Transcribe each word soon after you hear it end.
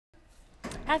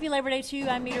Happy Labor Day to you.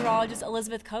 I'm meteorologist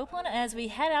Elizabeth Copeland. As we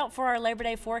head out for our Labor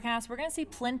Day forecast, we're going to see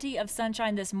plenty of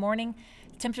sunshine this morning.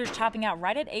 Temperatures topping out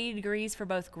right at 80 degrees for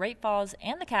both Great Falls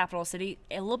and the capital city.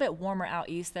 A little bit warmer out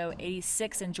east, though,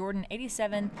 86 in Jordan,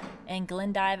 87 in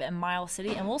Glendive and Miles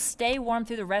City. And we'll stay warm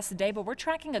through the rest of the day, but we're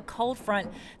tracking a cold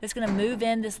front that's going to move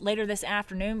in later this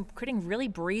afternoon, creating really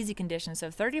breezy conditions.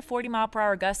 So 30 to 40 mile per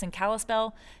hour gusts in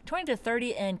Kalispell, 20 to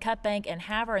 30 in Cut Bank and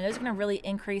Havre, and those are going to really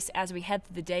increase as we head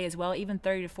through the day as well, even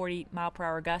 30 to 40 mile per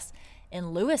hour gusts in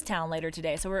Lewistown later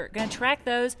today. So we're going to track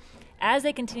those as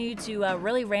they continue to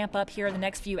really ramp up here in the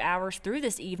next few hours through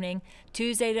this evening.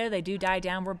 Tuesday, though, they do die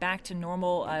down. We're back to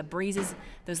normal breezes,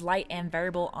 those light and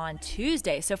variable on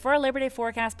Tuesday. So for our Labor Day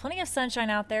forecast, plenty of sunshine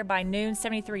out there by noon,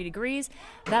 73 degrees.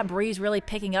 That breeze really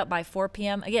picking up by 4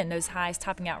 p.m. Again, those highs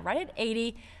topping out right at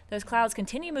 80. Those clouds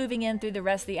continue moving in through the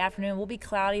rest of the afternoon. We'll be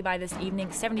cloudy by this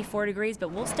evening, 74 degrees,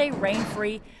 but we'll stay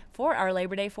rain-free for our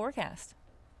Labor Day forecast.